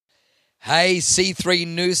Hey, C3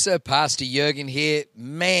 Noosa, Pastor Jurgen here.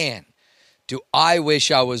 Man, do I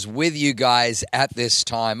wish I was with you guys at this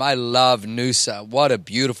time. I love Noosa. What a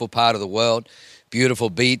beautiful part of the world,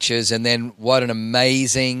 beautiful beaches, and then what an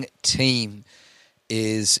amazing team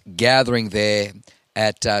is gathering there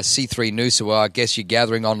at C3 Noosa. Well, I guess you're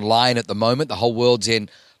gathering online at the moment. The whole world's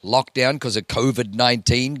in lockdown because of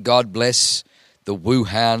COVID-19. God bless the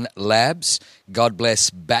Wuhan labs. God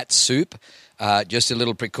bless bat soup. Just a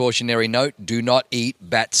little precautionary note, do not eat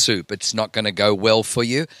bat soup. It's not going to go well for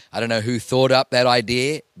you. I don't know who thought up that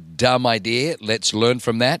idea. Dumb idea. Let's learn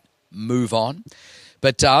from that. Move on.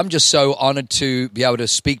 But I'm just so honored to be able to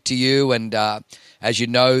speak to you. And as you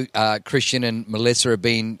know, Christian and Melissa have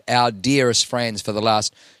been our dearest friends for the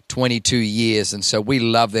last 22 years. And so we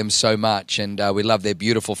love them so much, and we love their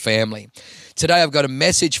beautiful family. Today I've got a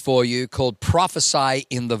message for you called Prophesy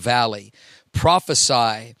in the Valley.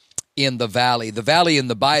 Prophesy in the valley. The valley in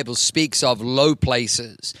the Bible speaks of low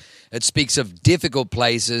places. It speaks of difficult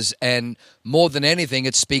places, and more than anything,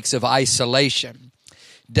 it speaks of isolation.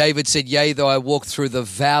 David said, yea, though I walk through the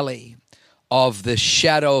valley of the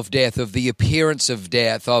shadow of death, of the appearance of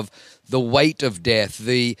death, of the weight of death,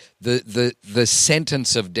 the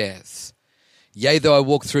sentence of death. Yea, though I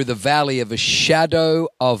walk through the valley of a shadow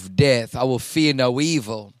of death, I will fear no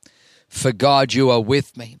evil, for God, you are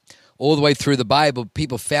with me. All the way through the Bible,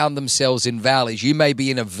 people found themselves in valleys. You may be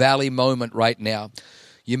in a valley moment right now.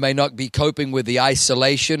 You may not be coping with the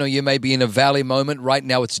isolation, or you may be in a valley moment right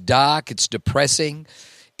now. It's dark, it's depressing,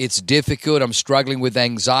 it's difficult. I'm struggling with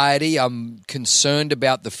anxiety. I'm concerned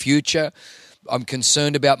about the future. I'm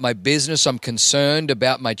concerned about my business. I'm concerned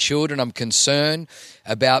about my children. I'm concerned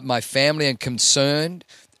about my family. I'm concerned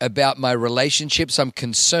about my relationships. I'm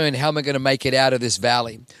concerned, how am I going to make it out of this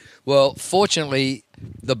valley? Well, fortunately,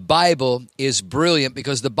 the Bible is brilliant,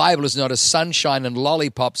 because the Bible is not a sunshine and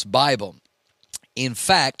lollipops Bible. In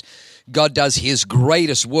fact, God does His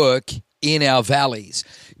greatest work in our valleys.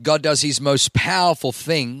 God does His most powerful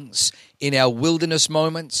things in our wilderness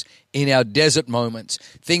moments, in our desert moments.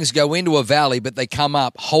 Things go into a valley, but they come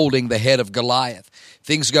up holding the head of Goliath.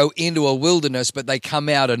 Things go into a wilderness, but they come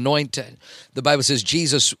out anointed. The Bible says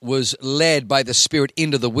Jesus was led by the Spirit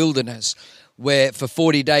into the wilderness, where for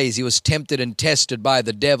 40 days he was tempted and tested by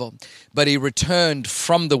the devil, but he returned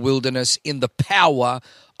from the wilderness in the power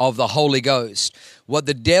of the Holy Ghost. What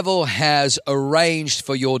the devil has arranged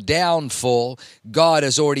for your downfall, God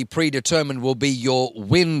has already predetermined will be your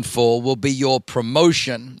windfall, will be your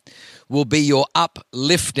promotion, will be your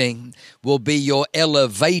uplifting, will be your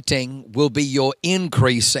elevating, will be your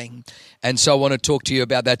increasing. And so I want to talk to you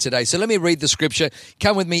about that today. So let me read the scripture.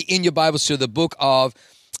 Come with me in your Bibles to the book of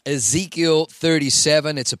Ezekiel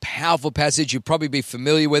 37. It's a powerful passage. You'll probably be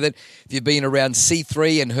familiar with it if you've been around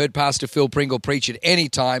C3 and heard Pastor Phil Pringle preach at any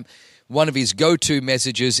time. One of his go-to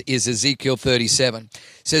messages is Ezekiel 37. It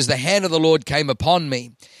says, the hand of the Lord came upon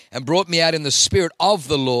me and brought me out in the spirit of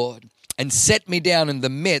the Lord and set me down in the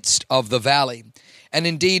midst of the valley. And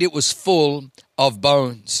indeed it was full of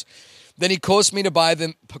bones. Then he caused me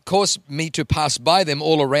to pass by them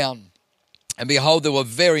all around. And behold, there were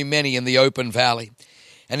very many in the open valley.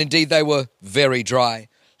 And indeed they were very dry.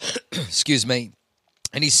 Excuse me.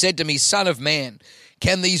 And he said to me, Son of man,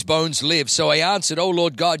 can these bones live? So I answered, O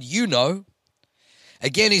Lord God, you know.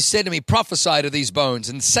 Again he said to me, prophesy to these bones,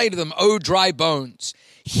 and say to them, O dry bones,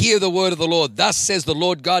 hear the word of the Lord. Thus says the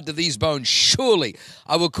Lord God to these bones, surely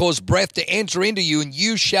I will cause breath to enter into you, and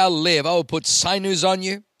you shall live. I will put sinews on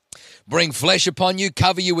you, bring flesh upon you,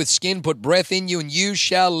 cover you with skin, put breath in you, and you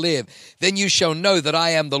shall live. Then you shall know that I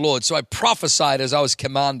am the Lord. So I prophesied as I was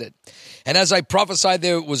commanded. And as I prophesied,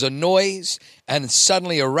 there was a noise, and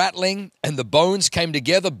suddenly a rattling, and the bones came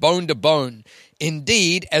together, bone to bone.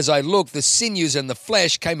 Indeed, as I looked, the sinews and the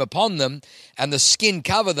flesh came upon them, and the skin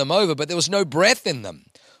covered them over, but there was no breath in them.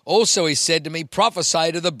 Also he said to me,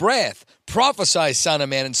 prophesy to the breath. Prophesy, son of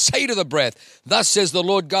man, and say to the breath, thus says the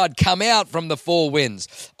Lord God, come out from the four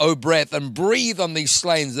winds, O breath, and breathe on these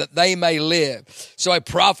slain that they may live. So I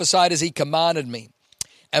prophesied as he commanded me,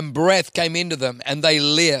 and breath came into them, and they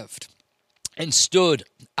lived and stood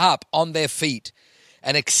up on their feet,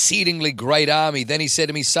 an exceedingly great army. Then he said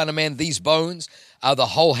to me, Son of man, these bones are the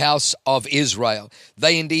whole house of Israel.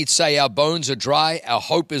 They indeed say, our bones are dry, our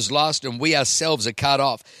hope is lost, and we ourselves are cut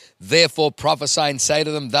off. Therefore prophesy and say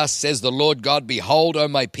to them, thus says the Lord God, behold, O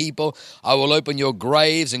my people, I will open your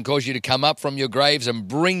graves and cause you to come up from your graves and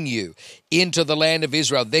bring you into the land of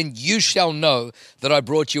Israel. Then you shall know that I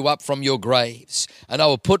brought you up from your graves, and I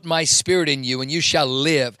will put my spirit in you, and you shall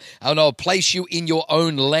live, and I will place you in your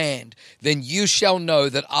own land. Then you shall know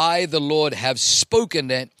that I, the Lord, have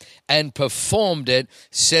spoken it and performed it,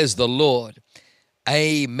 says the Lord.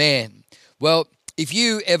 Amen. Well, if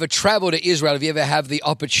you ever travel to Israel, if you ever have the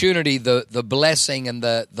opportunity, the blessing and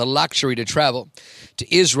the luxury to travel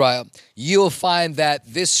to Israel, you'll find that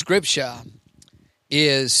this scripture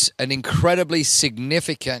is an incredibly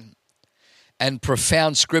significant and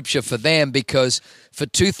profound scripture for them, because for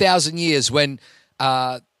 2,000 years, when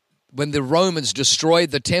the Romans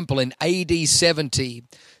destroyed the temple in AD 70,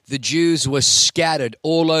 the Jews were scattered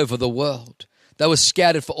all over the world. They were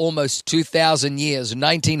scattered for almost 2,000 years,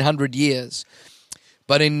 1,900 years.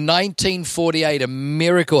 But in 1948, a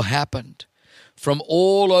miracle happened. From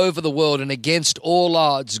all over the world and against all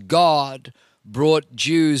odds, God brought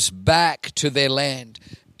Jews back to their land,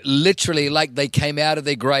 literally like they came out of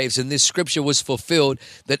their graves. And this scripture was fulfilled,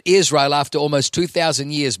 that Israel, after almost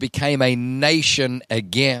 2,000 years, became a nation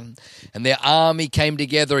again. And their army came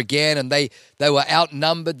together again, and they were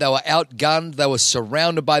outnumbered, they were outgunned, they were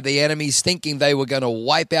surrounded by the enemies, thinking they were going to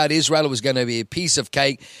wipe out Israel. It was going to be a piece of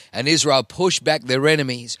cake, and Israel pushed back their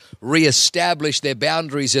enemies, reestablished their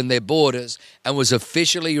boundaries and their borders, and was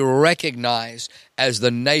officially recognized as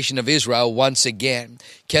the nation of Israel once again.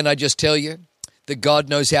 Can I just tell you that God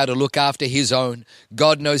knows how to look after his own.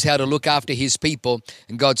 God knows how to look after his people,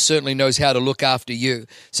 and God certainly knows how to look after you.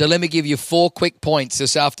 So let me give you 4 quick points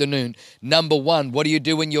this afternoon. Number 1, what do you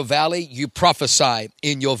do in your valley? You prophesy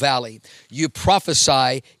in your valley. You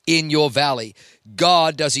prophesy in your valley.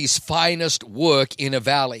 God does his finest work in a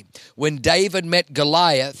valley. When David met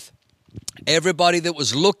Goliath, everybody that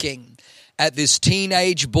was looking at this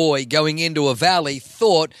teenage boy going into a valley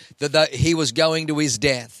thought that he was going to his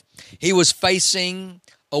death. He was facing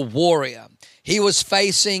a warrior. He was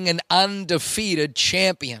facing an undefeated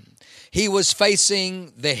champion. He was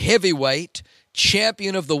facing the heavyweight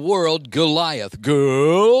champion of the world, Goliath.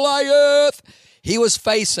 Goliath! He was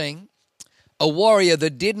facing a warrior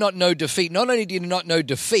that did not know defeat. Not only did he not know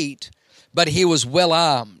defeat, but he was well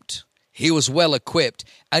armed. He was well equipped,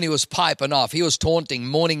 and he was piping off. He was taunting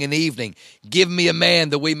morning and evening. Give me a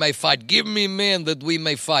man that we may fight. Give me a man that we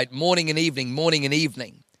may fight. Morning and evening, morning and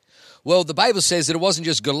evening. Well, the Bible says that it wasn't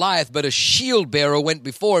just Goliath, but a shield bearer went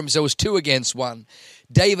before him, so it was 2 against 1.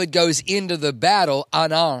 David goes into the battle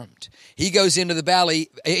unarmed. He goes into the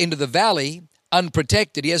valley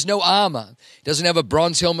unprotected. He has no armor. He doesn't have a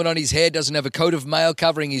bronze helmet on his head, doesn't have a coat of mail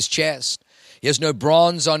covering his chest. He has no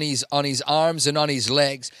bronze on his arms and on his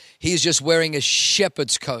legs. He's just wearing a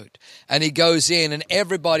shepherd's coat. And he goes in, and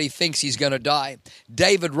everybody thinks he's going to die.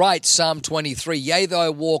 David writes Psalm 23, yea, though I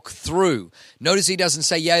walk through. Notice he doesn't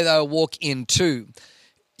say, yea, though I walk into.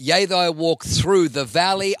 Yea, though I walk through the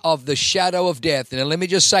valley of the shadow of death. And let me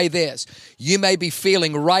just say this. You may be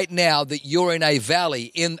feeling right now that you're in a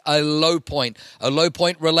valley, in a low point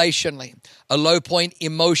relationally, a low point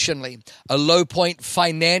emotionally, a low point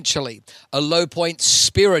financially, a low point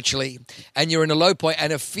spiritually, and you're in a low point,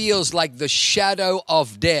 and it feels like the shadow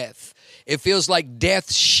of death. It feels like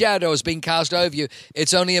death's shadow is being cast over you.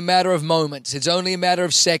 It's only a matter of moments. It's only a matter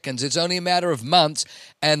of seconds. It's only a matter of months,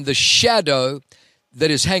 and the shadow that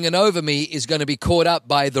is hanging over me is going to be caught up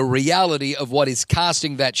by the reality of what is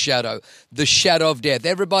casting that shadow, the shadow of death.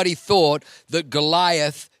 Everybody thought that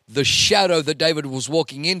Goliath, the shadow that David was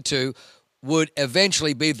walking into, would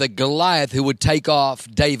eventually be the Goliath who would take off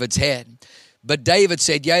David's head. But David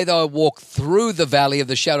said, yea, though I walk through the valley of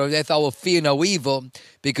the shadow of death, I will fear no evil,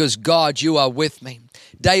 because God, you are with me.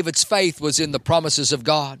 David's faith was in the promises of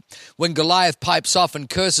God. When Goliath pipes off and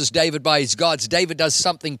curses David by his gods, David does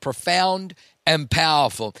something profound and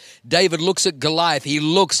powerful. David looks at Goliath. He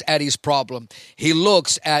looks at his problem. He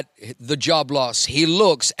looks at the job loss. He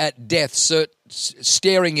looks at death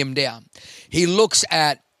staring him down. He looks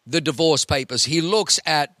at the divorce papers. He looks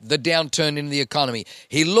at the downturn in the economy.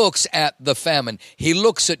 He looks at the famine. He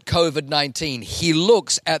looks at COVID-19. He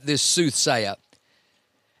looks at this soothsayer.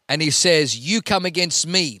 And he says, you come against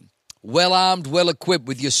me, well armed, well equipped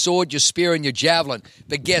with your sword, your spear, and your javelin.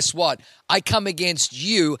 But guess what? I come against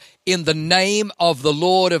you in the name of the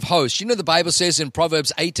Lord of hosts. You know, the Bible says in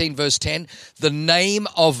Proverbs 18 verse 10, the name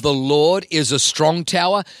of the Lord is a strong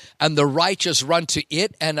tower, and the righteous run to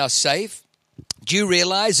it and are safe. Do you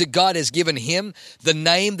realize that God has given him the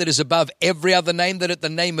name that is above every other name, that at the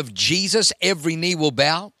name of Jesus, every knee will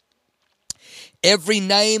bow? Every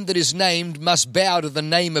name that is named must bow to the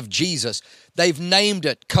name of Jesus. They've named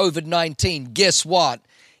it COVID-19. Guess what?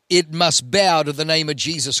 It must bow to the name of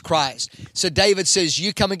Jesus Christ. So David says,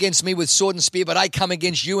 you come against me with sword and spear, but I come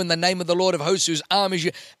against you in the name of the Lord of hosts, whose arm is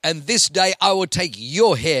you. And this day I will take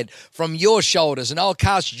your head from your shoulders, and I'll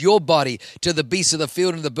cast your body to the beasts of the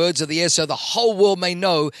field and the birds of the air, so the whole world may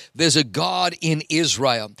know there's a God in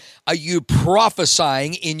Israel. Are you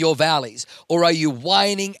prophesying in your valleys, or are you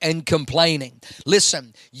whining and complaining?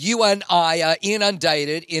 Listen, you and I are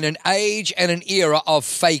inundated in an age and an era of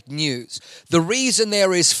fake news. The reason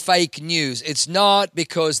there is fake news, it's not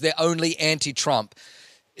because they're only anti-Trump.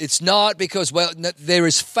 It's not because, there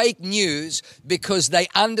is fake news because they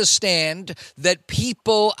understand that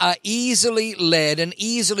people are easily led and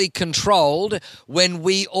easily controlled when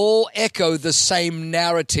we all echo the same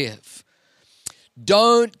narrative.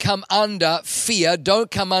 Don't come under fear.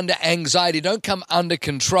 Don't come under anxiety. Don't come under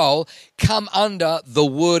control. Come under the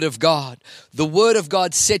Word of God. The Word of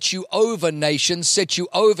God sets you over nations, sets you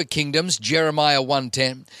over kingdoms, Jeremiah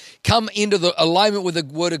 1:10. Come into the alignment with the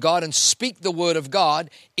Word of God and speak the Word of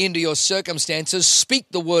God into your circumstances. Speak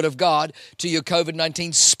the Word of God to your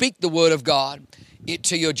COVID-19. Speak the Word of God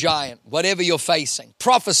to your giant, whatever you're facing.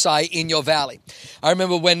 Prophesy in your valley. I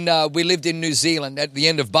remember when we lived in New Zealand at the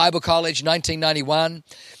end of Bible college, 1991.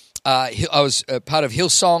 I was part of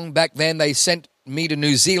Hillsong back then. They sent me to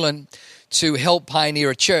New Zealand to help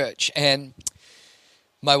pioneer a church. And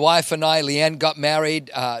my wife and I, Leanne, got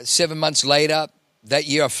married 7 months later. That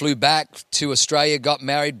year I flew back to Australia, got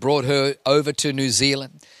married, brought her over to New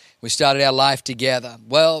Zealand. We started our life together.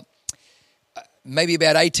 Well, maybe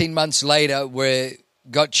about 18 months later, we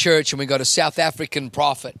got church and we got a South African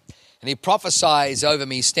prophet. And he prophesies over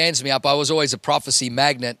me, stands me up. I was always a prophecy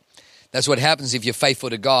magnet. That's what happens if you're faithful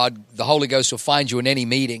to God. The Holy Ghost will find you in any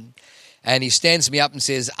meeting. And he stands me up and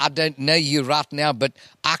says, I don't know you right now, but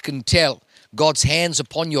I can tell God's hands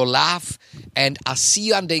upon your life. And I see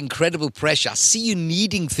you under incredible pressure. I see you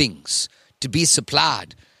needing things to be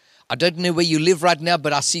supplied. I don't know where you live right now,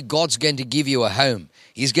 but I see God's going to give you a home.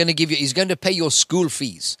 He's going to pay your school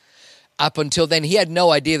fees. Up until then, he had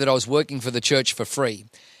no idea that I was working for the church for free.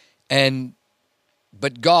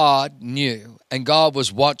 But God knew, and God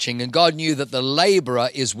was watching, and God knew that the laborer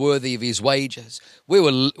is worthy of his wages. We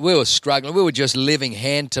were struggling. We were just living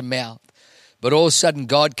hand to mouth. But all of a sudden,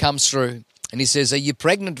 God comes through, and he says, are you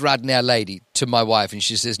pregnant right now, lady? To my wife. And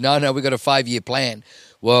she says, no, we've got a 5-year plan.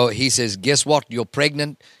 Well, he says, guess what? You're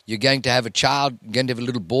pregnant. You're going to have a child. You're going to have a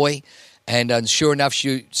little boy. And sure enough,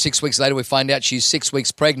 6 weeks later, we find out she's 6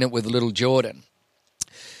 weeks pregnant with little Jordan.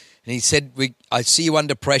 And he said, I see you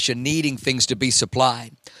under pressure, needing things to be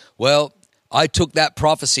supplied. Well, I took that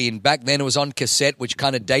prophecy, and back then it was on cassette, which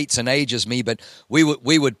kind of dates and ages me, but we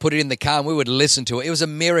would put it in the car and we would listen to it. It was a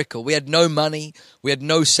miracle. We had no money. We had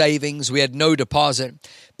no savings. We had no deposit,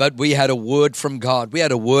 but we had a word from God. We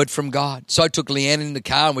had a word from God. So I took Leanne in the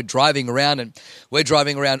car and we're driving around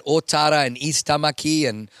Otara and East Tamaki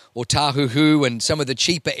and Otahuhu and some of the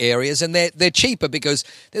cheaper areas. And they're cheaper because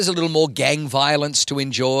there's a little more gang violence to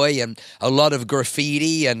enjoy and a lot of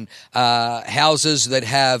graffiti and houses that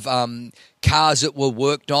have cars that were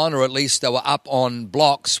worked on, or at least they were up on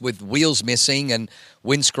blocks with wheels missing and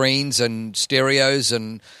windscreens and stereos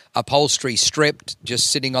and upholstery stripped, just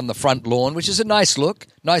sitting on the front lawn, which is a nice look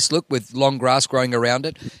with long grass growing around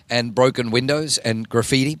it and broken windows and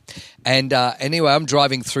graffiti. And anyway, I'm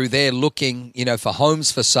driving through there looking, for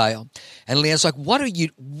homes for sale. And Leanne's like, what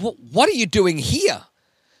are you doing here?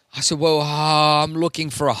 I said, well, I'm looking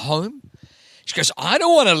for a home. She goes, I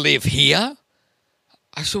don't want to live here.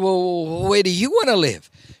 I said, well, where do you want to live?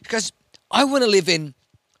 She goes, I want to live in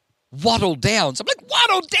Wattle Downs. I'm like,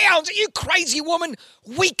 Wattle Downs? Are you crazy, woman?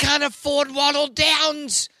 We can't afford Wattle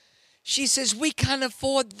Downs. She says, we can't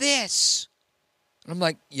afford this. I'm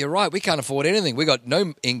like, you're right. We can't afford anything. We got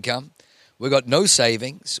no income. We got no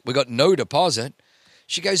savings. We got no deposit.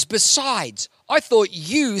 She goes, besides, I thought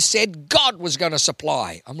you said God was going to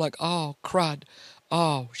supply. I'm like, oh, crud.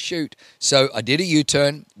 Oh, shoot. So I did a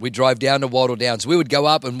U-turn. We'd drive down to Wattle Downs. We would go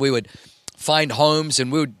up and we would find homes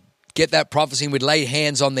and we would get that prophecy and we'd lay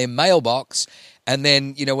hands on their mailbox. And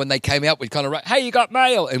then, when they came out, we'd kind of, hey, you got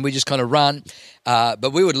mail. And we just kind of run.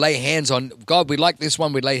 But we would lay hands on, God, we like this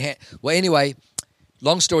one. We'd lay hands. Well, anyway,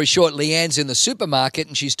 long story short, Leanne's in the supermarket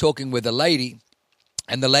and she's talking with a lady.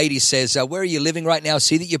 And the lady says, where are you living right now?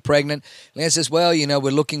 See that you're pregnant. Leanne says, well,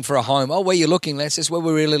 we're looking for a home. Oh, where are you looking? Leanne says, well,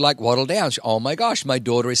 we really like Wattle Downs. Oh, my gosh, my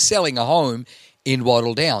daughter is selling a home in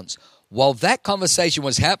Wattle Downs. While that conversation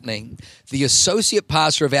was happening, the associate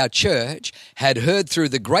pastor of our church had heard through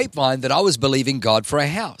the grapevine that I was believing God for a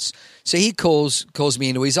house. So he calls me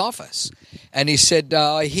into his office, and he said,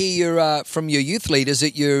 I hear you're from your youth leaders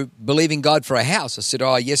that you're believing God for a house. I said,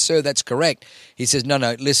 oh, yes, sir, that's correct. He says, no,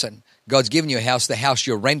 listen, God's given you a house, the house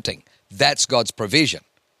you're renting. That's God's provision.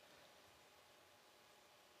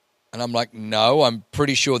 And I'm like, no, I'm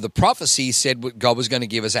pretty sure the prophecy said God was going to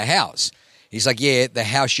give us a house. He's like, yeah, the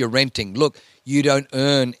house you're renting. Look, you don't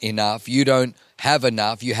earn enough. You don't have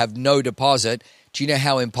enough. You have no deposit. Do you know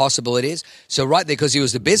how impossible it is? So right there, because he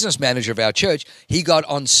was the business manager of our church, he got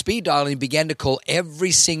on speed dial and began to call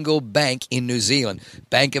every single bank in New Zealand.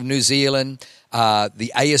 Bank of New Zealand,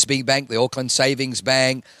 the ASB Bank, the Auckland Savings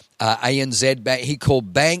Bank, ANZ Bank. He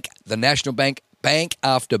called bank, the National Bank, bank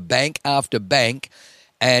after bank after bank.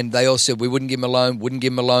 And they all said, we wouldn't give him a loan, wouldn't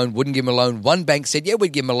give him a loan, wouldn't give him a loan. One bank said, yeah,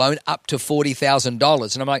 we'd give him a loan up to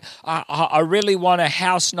 $40,000. And I'm like, I really want a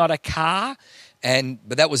house, not a car.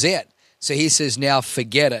 But that was it. So he says, now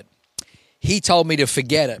forget it. He told me to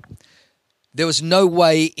forget it. There was no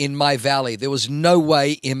way in my valley, there was no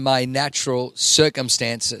way in my natural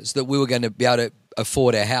circumstances that we were going to be able to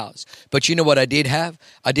afford a house. But you know what I did have?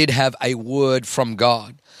 I did have a word from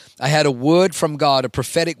God. I had a word from God, a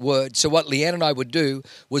prophetic word. So what Leanne and I would do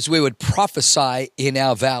was we would prophesy in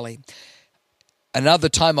our valley. Another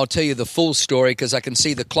time I'll tell you the full story because I can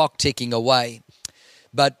see the clock ticking away.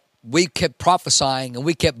 But we kept prophesying and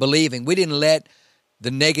we kept believing. We didn't let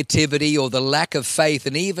the negativity or the lack of faith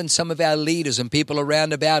and even some of our leaders and people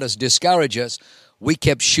around about us discourage us. We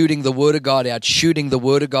kept shooting the word of God out, shooting the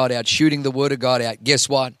word of God out, shooting the word of God out. Guess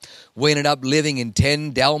what? We ended up living in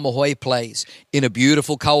 10 Dalmahoy Place in a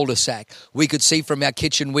beautiful cul-de-sac. We could see from our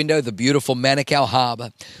kitchen window the beautiful Manukau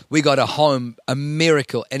Harbour. We got a home, a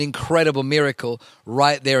miracle, an incredible miracle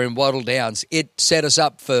right there in Wattle Downs. It set us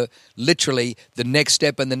up for literally the next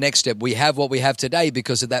step and the next step. We have what we have today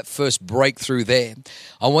because of that first breakthrough there.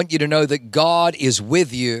 I want you to know that God is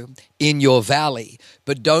with you in your valley,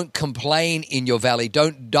 but don't complain in your valley.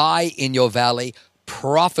 Don't die in your valley.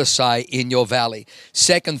 Prophesy in your valley.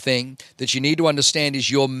 Second thing that you need to understand is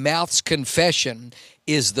your mouth's confession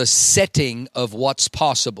is the setting of what's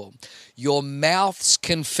possible. Your mouth's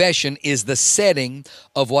confession is the setting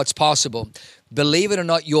of what's possible. Believe it or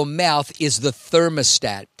not, your mouth is the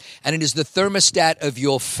thermostat, and it is the thermostat of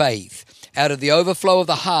your faith. Out of the overflow of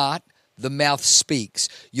the heart, the mouth speaks.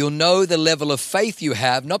 You'll know the level of faith you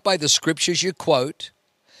have, not by the scriptures you quote,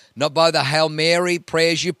 not by the Hail Mary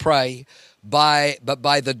prayers you pray, but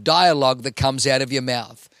by the dialogue that comes out of your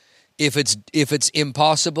mouth. If it's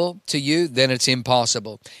impossible to you, then it's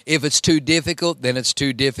impossible. If it's too difficult, then it's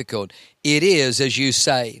too difficult. It is as you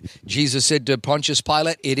say. Jesus said to Pontius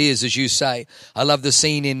Pilate, it is as you say. I love the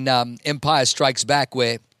scene in Empire Strikes Back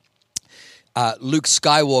where Luke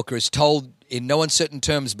Skywalker is told in no uncertain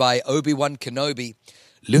terms by Obi-Wan Kenobi,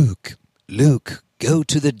 Luke, go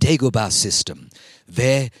to the Dagobah system.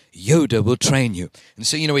 There, Yoda will train you. And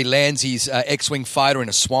so, he lands his X-Wing fighter in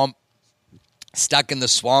a swamp, stuck in the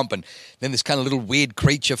swamp, and then this kind of little weird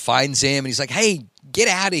creature finds him, and he's like, hey, get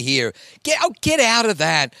out of here. Get out of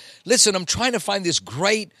that. Listen, I'm trying to find this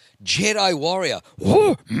great Jedi warrior.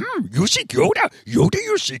 Oh, you seek Yoda? Yoda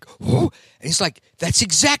you seek? Oh. And he's like, that's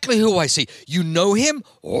exactly who I see. You know him?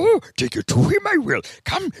 Oh, take you to him I will.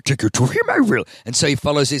 Come, take you to him I will. And so he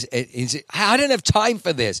follows his, I don't have time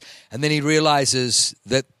for this. And then he realizes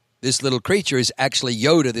that this little creature is actually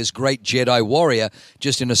Yoda, this great Jedi warrior,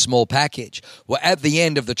 just in a small package. Well, at the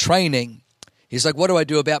end of the training, he's like, what do I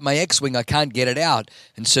do about my X-Wing? I can't get it out.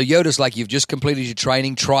 And so Yoda's like, you've just completed your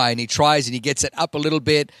training, try. And he tries and he gets it up a little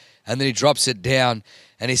bit and then he drops it down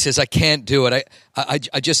and he says, I can't do it.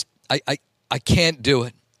 I can't do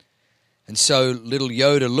it. And so little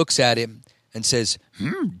Yoda looks at him and says,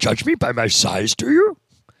 judge me by my size, do you?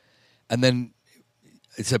 And then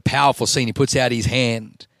it's a powerful scene. He puts out his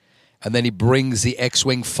hand and then he brings the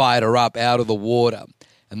X-Wing fighter up out of the water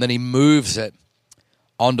and then he moves it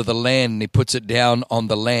onto the land and he puts it down on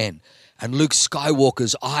the land. And Luke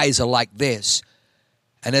Skywalker's eyes are like this.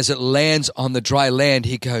 And as it lands on the dry land,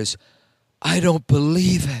 he goes, I don't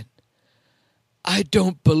believe it. I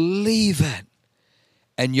don't believe it.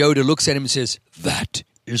 And Yoda looks at him and says, that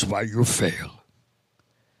is why you fail.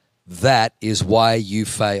 That is why you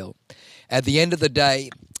fail. At the end of the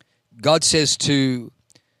day, God says to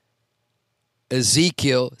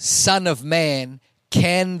Ezekiel, Son of man,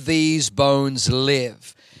 can these bones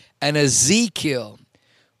live? And Ezekiel,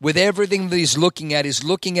 with everything that he's looking at, is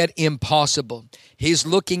looking at impossible. He's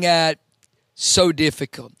looking at so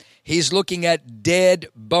difficult. He's looking at dead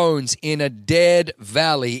bones in a dead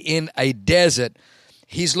valley, in a desert.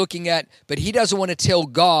 He's looking at, but he doesn't want to tell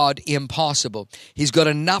God impossible. He's got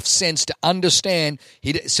enough sense to understand.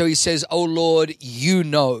 So he says, oh Lord, you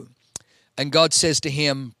know. And God says to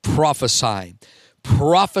him, prophesy.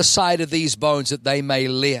 Prophesy to these bones that they may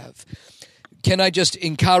live. Can I just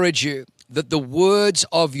encourage you that the words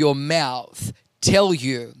of your mouth tell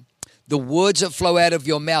you, the words that flow out of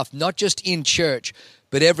your mouth, not just in church,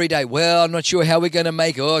 but every day. Well, I'm not sure how we're going to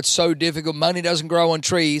make it. Oh, it's so difficult. Money doesn't grow on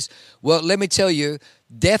trees. Well, let me tell you,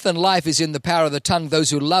 death and life is in the power of the tongue. Those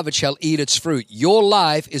who love it shall eat its fruit. Your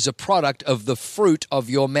life is a product of the fruit of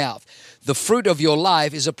your mouth. The fruit of your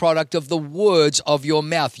life is a product of the words of your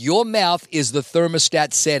mouth. Your mouth is the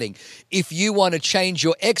thermostat setting. If you want to change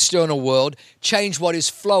your external world, change what is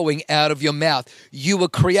flowing out of your mouth. You were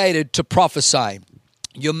created to prophesy.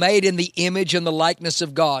 You're made in the image and the likeness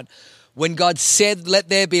of God. When God said, let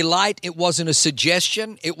there be light, it wasn't a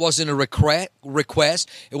suggestion. It wasn't a request.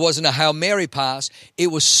 It wasn't a Hail Mary pass. It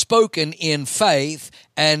was spoken in faith,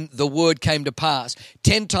 and the word came to pass.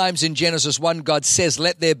 10 times in Genesis 1, God says,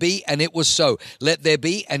 let there be, and it was so. Let there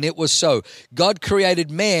be, and it was so. God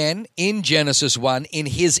created man in Genesis 1 in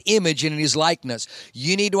his image and in his likeness.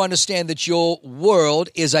 You need to understand that your world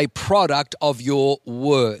is a product of your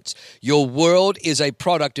words. Your world is a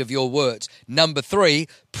product of your words. Number 3,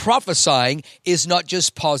 prophesying is not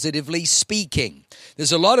just positively speaking.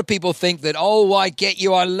 There's a lot of people think that, oh, I get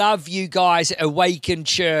you. I love you guys at Awaken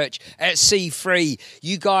Church, at See Free.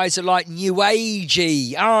 You guys are like new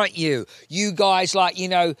agey, aren't you? You guys like,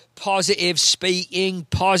 positive speaking,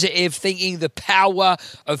 positive thinking, the power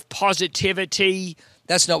of positivity.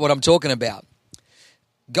 That's not what I'm talking about.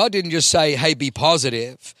 God didn't just say, hey, be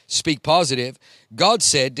positive, speak positive. God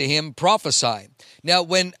said to him, prophesy. Now,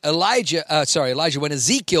 when when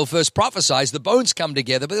Ezekiel first prophesies, the bones come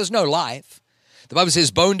together, but there's no life. The Bible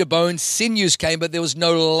says bone to bone, sinews came, but there was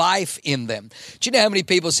no life in them. Do you know how many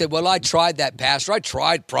people said, well, I tried that, Pastor. I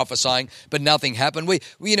tried prophesying, but nothing happened.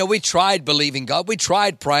 We tried believing God. We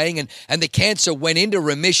tried praying, and the cancer went into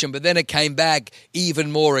remission, but then it came back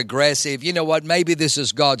even more aggressive. You know what? Maybe this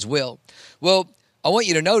is God's will. Well, I want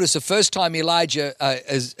you to notice the first time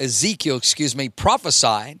Ezekiel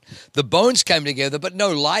prophesied, the bones came together, but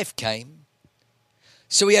no life came.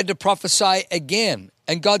 So he had to prophesy again.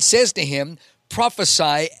 And God says to him,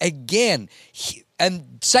 prophesy again.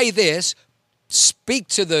 And say this, speak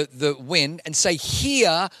to the wind and say,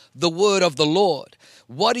 hear the word of the Lord.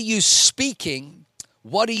 What are you speaking?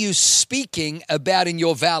 What are you speaking about in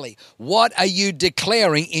your valley? What are you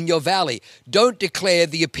declaring in your valley? Don't declare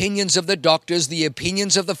the opinions of the doctors, the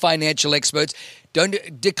opinions of the financial experts.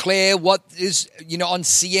 Don't declare what is, on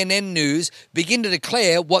CNN News. Begin to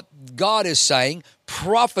declare what God is saying.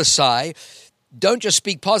 Prophesy. Don't just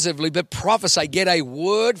speak positively, but prophesy. Get a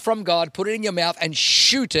word from God, put it in your mouth, and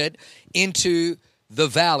shoot it into the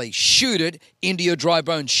valley. Shoot it into your dry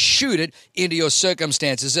bones. Shoot it into your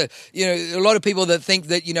circumstances. A lot of people that think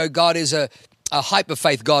that, God is a hyper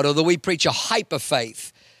faith God, or that we preach a hyper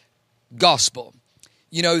faith gospel.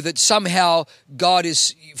 That somehow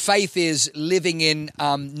faith is living in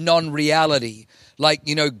non-reality. Like,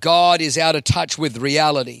 God is out of touch with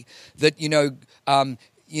reality. That,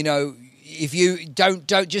 if you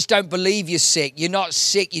don't believe you're sick, you're not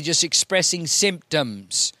sick, you're just expressing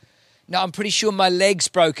symptoms. No, I'm pretty sure my leg's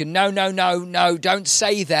broken. No, don't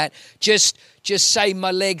say that. Just say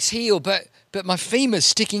my leg's healed, but my femur's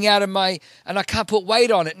sticking out of and I can't put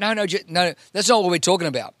weight on it. No, that's not what we're talking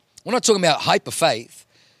about. We're not talking about hyper faith.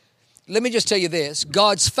 Let me just tell you this.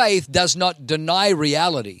 God's faith does not deny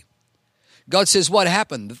reality. God says, what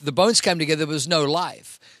happened? The bones came together, there was no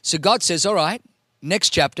life. So God says, all right, next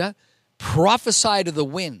chapter, prophesy to the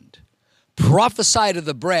wind, prophesy to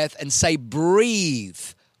the breath, and say, breathe,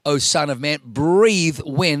 O Son of Man, breathe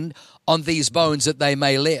wind on these bones that they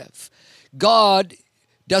may live. God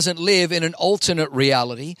doesn't live in an alternate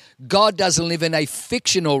reality. God doesn't live in a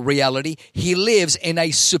fictional reality. He lives in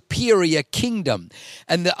a superior kingdom.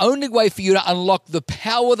 And the only way for you to unlock the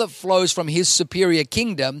power that flows from his superior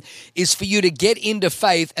kingdom is for you to get into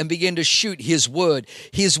faith and begin to shoot his word.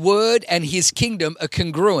 His word and his kingdom are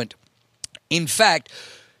congruent. In fact,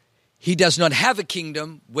 he does not have a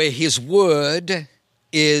kingdom where his word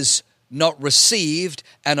is not received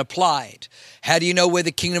and applied. How do you know where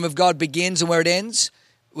the kingdom of God begins and where it ends?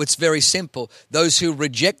 It's very simple. Those who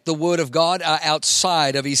reject the word of God are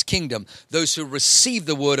outside of his kingdom. Those who receive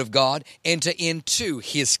the word of God enter into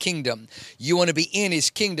his kingdom. You want to be in his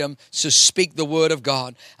kingdom, so speak the word of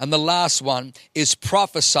God. And the last one is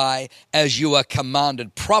prophesy as you are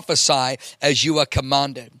commanded. Prophesy as you are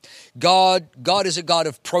commanded. God is a God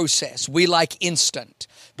of process. We like instant.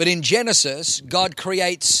 But in Genesis, God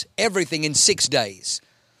creates everything in 6 days.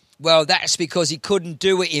 Well, that's because he couldn't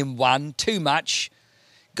do it in one, too much.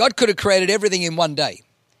 God could have created everything in one day.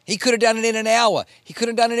 He could have done it in an hour. He could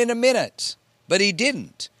have done it in a minute, but he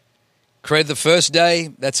didn't. Created the first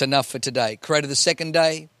day, that's enough for today. Created the second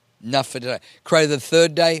day, enough for today. Created the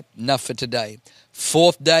third day, enough for today.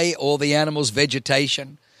 Fourth day, all the animals,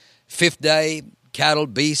 vegetation. Fifth day, cattle,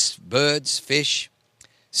 beasts, birds, fish.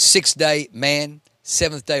 Sixth day, man.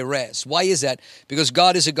 Seventh day, rest. Why is that? Because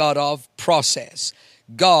God is a God of process.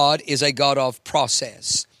 God is a God of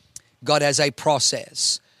process. God has a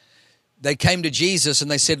process. They came to Jesus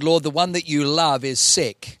and they said, Lord, the one that you love is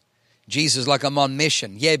sick. Jesus, like, I'm on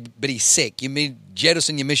mission. Yeah, but he's sick. You mean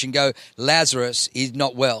jettison your mission, go, Lazarus, he's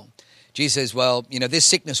not well. Jesus says, well, this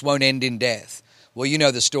sickness won't end in death. Well, you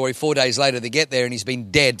know the story. 4 days later, they get there and he's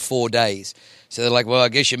been dead 4 days. So they're like, well, I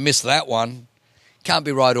guess you missed that one. Can't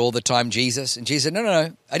be right all the time, Jesus. And Jesus said,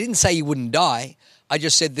 no. I didn't say you wouldn't die. I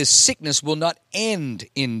just said this sickness will not end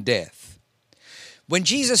in death. When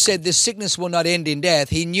Jesus said this sickness will not end in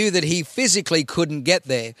death, he knew that he physically couldn't get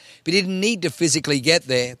there, but he didn't need to physically get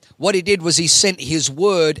there. What he did was he sent his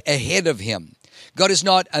word ahead of him. God is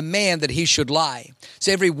not a man that he should lie.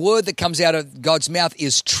 So every word that comes out of God's mouth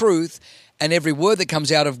is truth, and every word that comes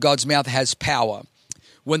out of God's mouth has power.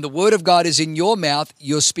 When the word of God is in your mouth,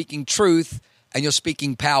 you're speaking truth and you're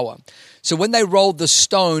speaking power. So when they rolled the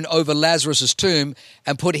stone over Lazarus' tomb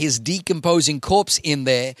and put his decomposing corpse in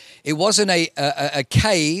there, it wasn't a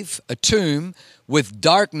cave, a tomb with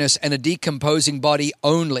darkness and a decomposing body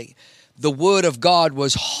only. The word of God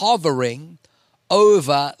was hovering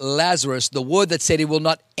over Lazarus, the word that said he will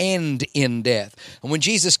not end in death. And when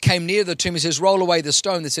Jesus came near the tomb, he says, roll away the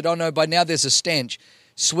stone. They said, oh no, by now there's a stench.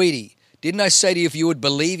 Sweetie, didn't I say to you, if you would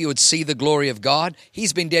believe, you would see the glory of God?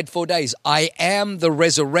 He's been dead 4 days. I am the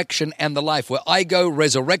resurrection and the life. Where I go,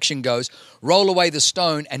 resurrection goes. Roll away the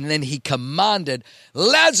stone. And then he commanded,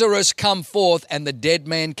 Lazarus, come forth. And the dead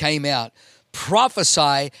man came out.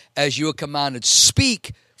 Prophesy as you are commanded.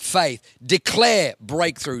 Speak faith. Declare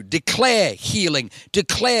breakthrough. Declare healing.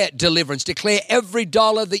 Declare deliverance. Declare every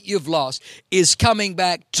dollar that you've lost is coming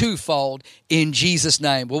back twofold in Jesus'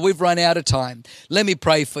 name. Well, we've run out of time. Let me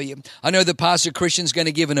pray for you. I know that Pastor Christian's going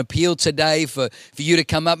to give an appeal today for you to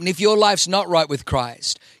come up. And if your life's not right with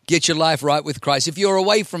Christ, get your life right with Christ. If you're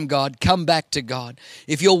away from God, come back to God.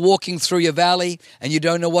 If you're walking through your valley and you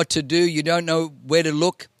don't know what to do, you don't know where to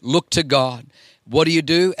look to God. What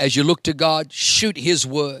do? As you look to God, shoot his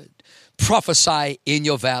word. Prophesy in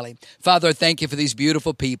your valley. Father, I thank you for these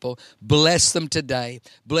beautiful people. Bless them today.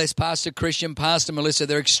 Bless Pastor Christian, Pastor Melissa,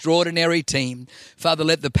 their extraordinary team. Father,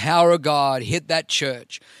 let the power of God hit that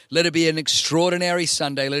church. Let it be an extraordinary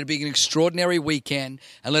Sunday. Let it be an extraordinary weekend.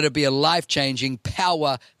 And let it be a life-changing,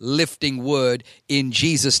 power-lifting word in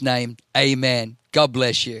Jesus' name. Amen. God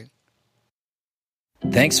bless you.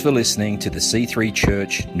 Thanks for listening to the C3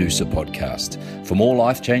 Church Noosa podcast. For more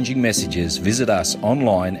life-changing messages, visit us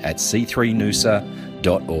online at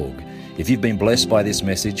c3noosa.org. If you've been blessed by this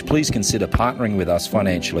message, please consider partnering with us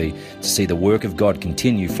financially to see the work of God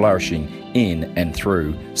continue flourishing in and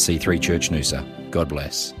through C3 Church Noosa. God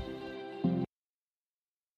bless.